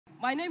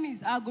My name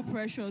is Ago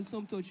Precious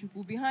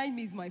Somtochukwu. Behind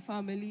me is my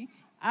family,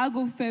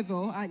 Ago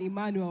Favor and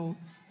Emmanuel.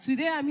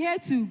 Today I'm here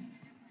to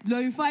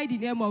glorify the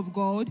name of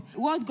God,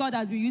 what God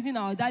has been using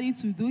our daddy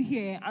to do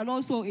here and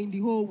also in the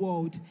whole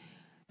world.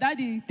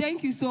 Daddy,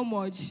 thank you so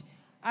much.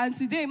 And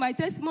today my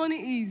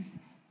testimony is,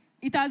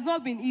 it has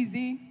not been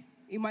easy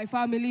in my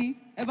family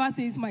ever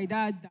since my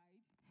dad died.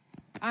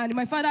 And in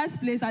my father's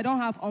place, I don't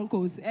have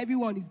uncles.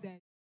 Everyone is dead.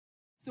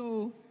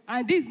 So,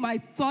 and this is my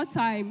third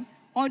time,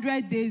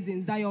 100 days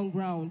in Zion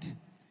ground.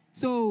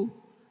 So,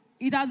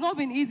 it has not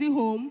been easy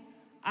home.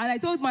 And I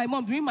told my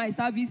mom during my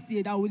service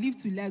here that I will leave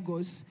to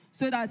Lagos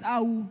so that I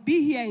will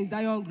be here in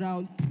Zion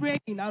ground praying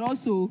and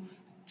also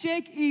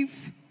check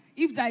if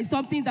there is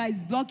something that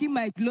is blocking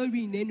my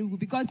glory in Enugu.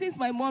 Because since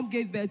my mom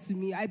gave birth to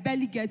me, I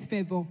barely get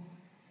favor.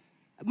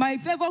 My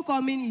favor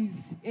coming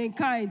is in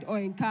kind or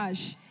in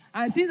cash.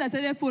 And since I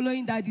started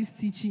following daddy's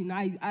teaching,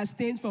 I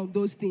abstained from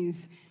those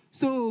things.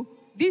 So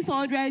these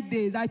 100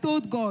 days, I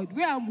told God,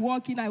 where I'm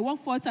working, I work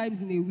 4 times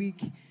in a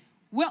week.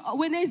 Well,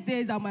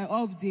 Wednesdays are my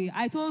off day.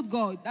 I told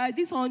God that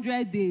these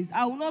 100 days,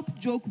 I will not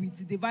joke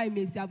with divine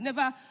mercy.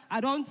 I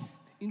don't,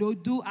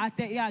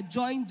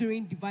 join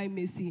during divine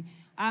mercy.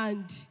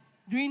 And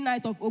during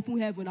night of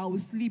open heaven, I will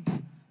sleep.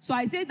 So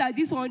I said that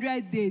these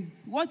 100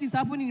 days, what is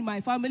happening in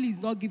my family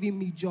is not giving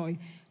me joy.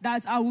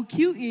 That I will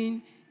queue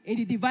in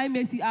the divine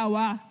mercy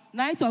hour,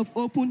 night of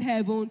open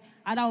heaven,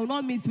 and I will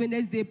not miss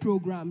Wednesday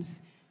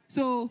programs.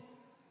 So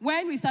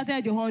when we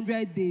started the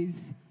 100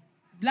 days,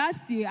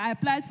 last year I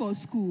applied for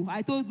school.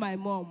 I told my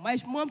mom. My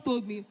mom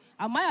told me,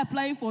 am I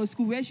applying for a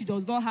school where she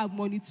does not have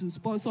money to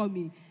sponsor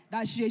me?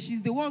 That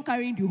she's the one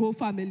carrying the whole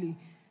family.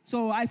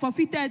 So I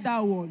forfeited that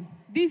one.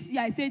 This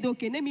year I said,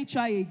 okay, let me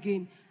try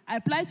again. I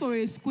applied for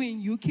a school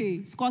in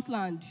UK,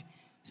 Scotland.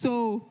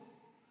 So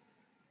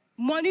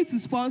money to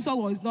sponsor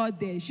was not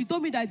there. She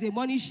told me that the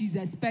money she's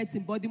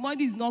expecting, but the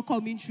money is not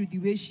coming through the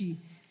way she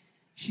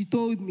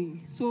told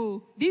me.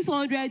 So these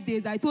 100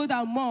 days, I told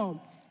her, Mom,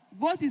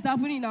 what is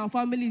happening in our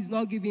family is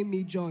not giving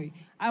me joy.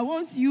 I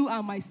want you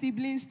and my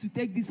siblings to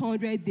take these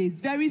 100 days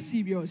very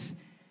serious.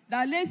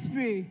 That let's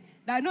pray.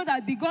 That I know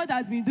that the God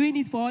has been doing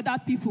it for other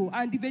people,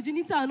 and the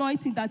virginity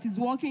anointing that is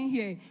working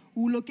here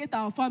will locate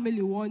our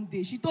family one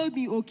day. She told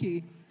me,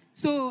 okay.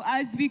 So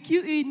as we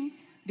queue in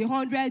the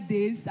 100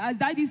 days, as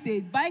Daddy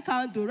said, buy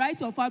candle,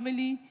 write your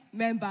family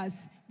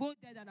members, both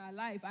dead and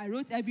alive. I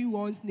wrote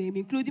everyone's name,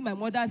 including my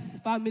mother's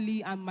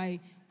family and my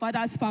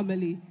father's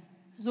family.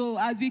 So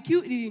as we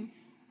queued in,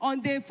 on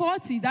day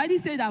 40, Daddy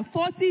said that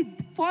 40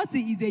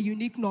 is a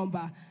unique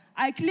number.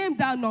 I claimed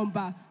that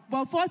number,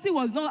 but 40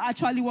 was not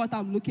actually what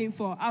I'm looking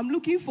for. I'm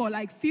looking for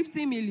like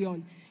 50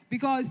 million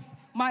because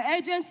my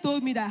agent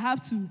told me that I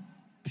have to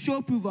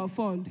show proof of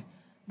fund.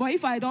 But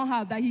if I don't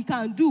have that, he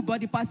can do, but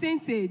the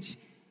percentage,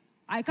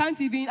 I've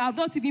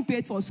not even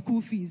paid for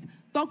school fees.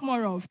 Talk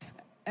more of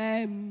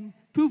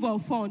proof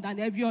of fund and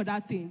every other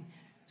thing.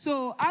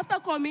 So after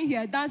coming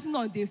here, dancing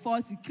on day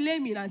 40,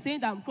 claiming and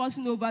saying that I'm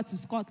crossing over to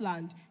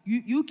Scotland,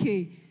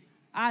 UK,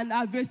 and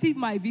I've received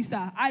my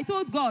visa, I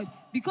told God,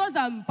 because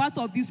I'm part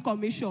of this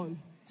commission,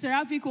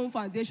 Seraphic Home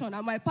Foundation,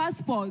 and my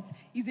passport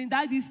is in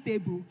Daddy's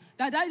table,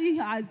 that Daddy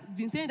has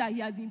been saying that he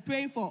has been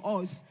praying for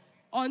us.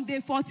 On day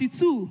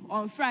 42,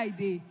 on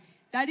Friday,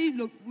 Daddy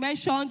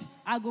mentioned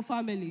Ago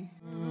family.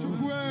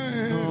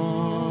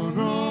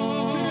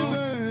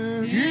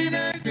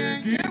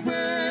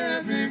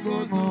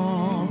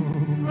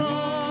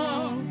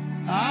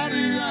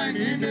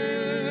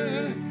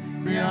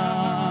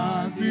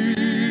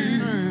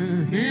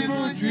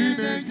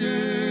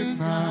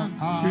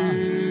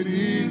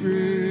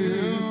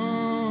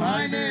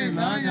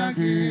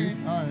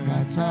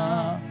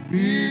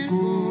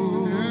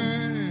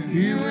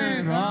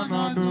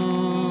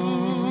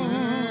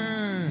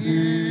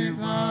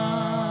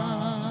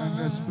 And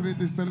the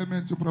Spirit is telling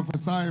me to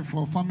prophesy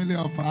for family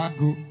of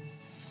Ago.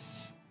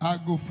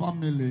 Ago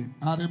family.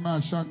 Arima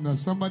Shanda.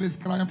 Somebody is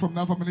crying from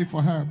that family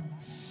for help.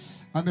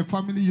 And the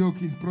family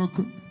yoke is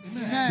broken.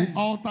 Amen. The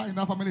altar in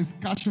that family is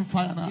catching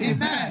fire now.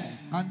 Amen.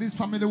 And this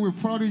family will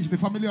flourish, the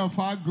family of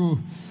Ago.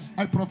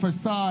 I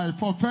prophesy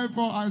for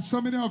favor, and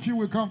so many of you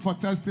will come for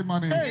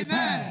testimony.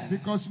 Amen.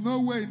 Because no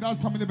way in that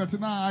family, but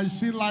now I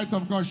see light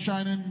of God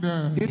shining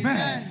there.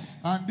 Amen.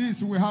 And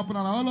this will happen,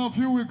 and all of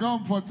you will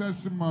come for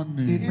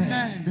testimony.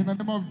 Amen. In the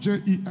name of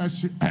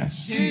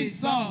Jesus.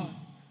 Jesus.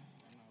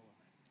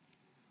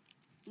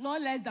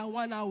 Not less than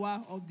 1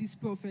 hour of this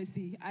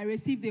prophecy, I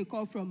received a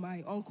call from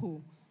my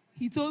uncle.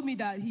 He told me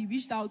that he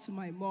reached out to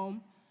my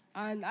mom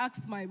and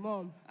asked my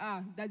mom,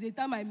 there's a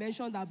time I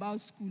mentioned about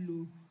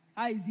school.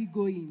 How is he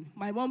going?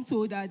 My mom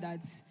told her that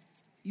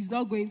he's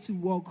not going to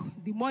work.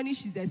 The money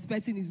she's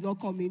expecting is not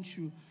coming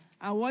through.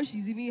 And what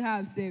she's even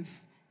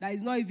herself, that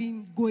is not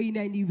even going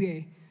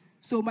anywhere.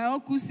 So my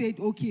uncle said,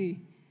 okay,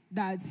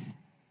 that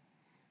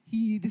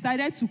he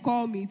decided to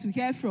call me to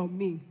hear from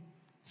me.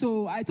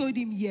 So I told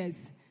him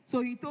yes.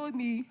 So he told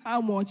me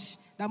how much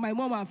that my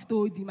mom have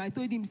told him. I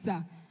told him,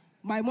 sir,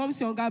 my mom's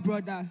younger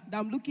brother, that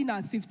I'm looking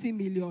at 15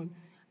 million.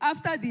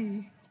 After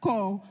the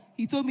call,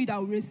 he told me that I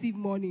would receive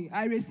money.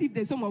 I received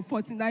a sum of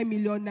 49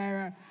 million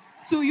naira.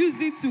 So use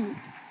it to.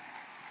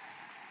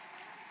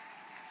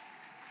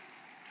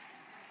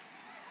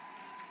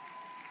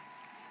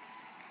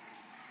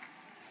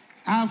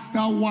 After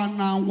 1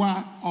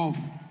 hour of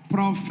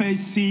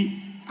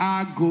prophecy,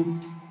 I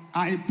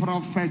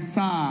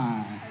prophesy.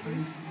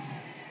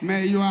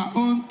 May your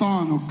own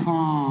turn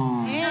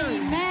come.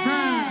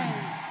 Amen.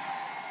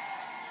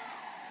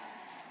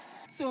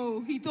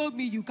 So he told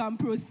me you can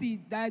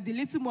proceed, that the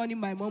little money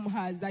my mom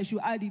has, that I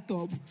should add it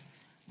up.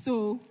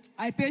 So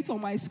I paid for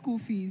my school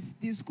fees.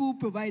 The school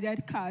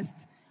provided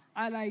cast,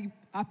 and I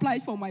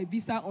applied for my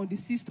visa on the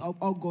 6th of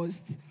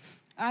August.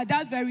 And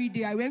that very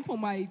day, I went for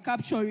my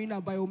capturing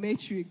and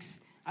biometrics.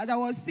 As I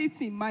was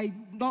sitting, my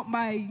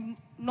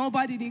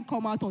number didn't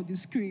come out on the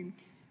screen.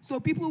 So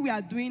people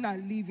were doing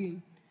and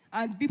leaving.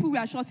 And people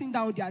were shutting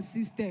down their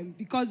system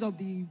because of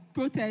the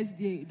protest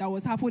that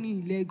was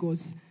happening in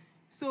Lagos.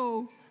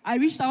 So I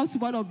reached out to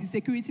one of the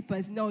security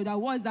personnel that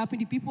what's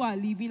happening, people are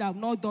leaving, I've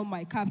not done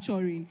my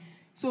capturing.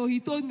 So he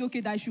told me,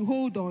 okay, that I should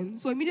hold on.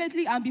 So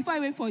immediately, and before I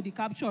went for the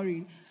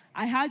capturing,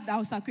 I had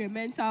our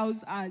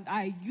sacramentals and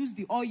I used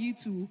the oil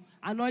to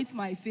anoint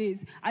my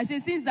face. I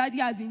said, since Daddy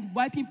has been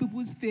wiping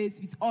people's face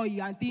with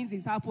oil and things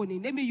is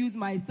happening, let me use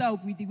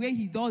myself with the way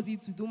he does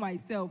it to do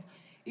myself.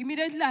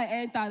 Immediately I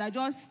entered,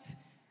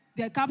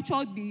 they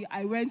captured me,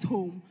 I went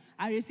home.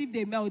 I received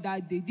a mail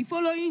that day. The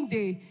following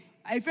day,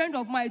 a friend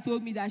of mine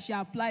told me that she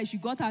applied, she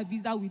got her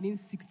visa within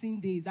 16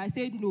 days. I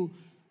said no,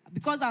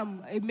 because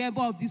I'm a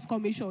member of this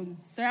commission,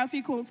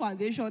 Seraphic Home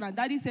Foundation, and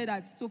Daddy said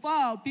that so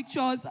far our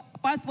pictures,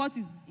 passport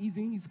is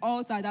in his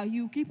altar, that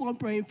he'll keep on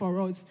praying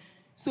for us.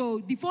 So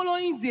the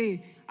following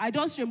day, I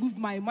just removed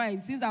my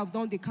mind since I've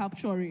done the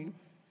capturing.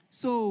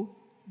 So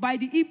by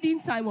the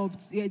evening time of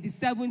the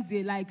 7th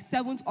day, like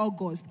 7th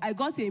August, I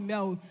got a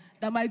mail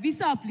that my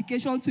visa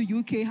application to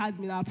UK has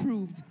been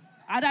approved.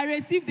 And I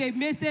received a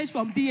message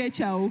from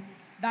DHL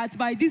that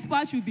my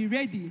dispatch will be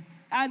ready.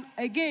 And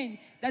again,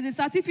 there's a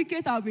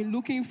certificate I've been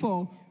looking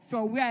for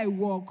from where I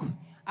work.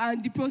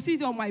 And the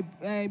procedure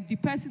the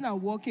person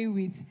I'm working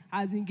with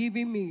has been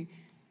giving me.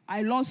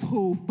 I lost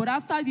hope. But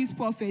after this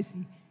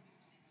prophecy,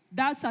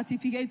 that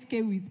certificate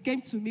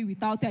came to me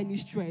without any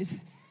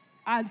stress.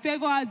 And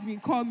favor has been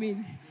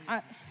coming.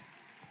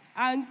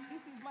 And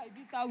this is my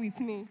visa with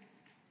me.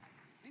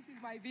 This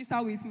is my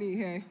visa with me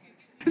here.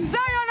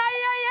 Zion,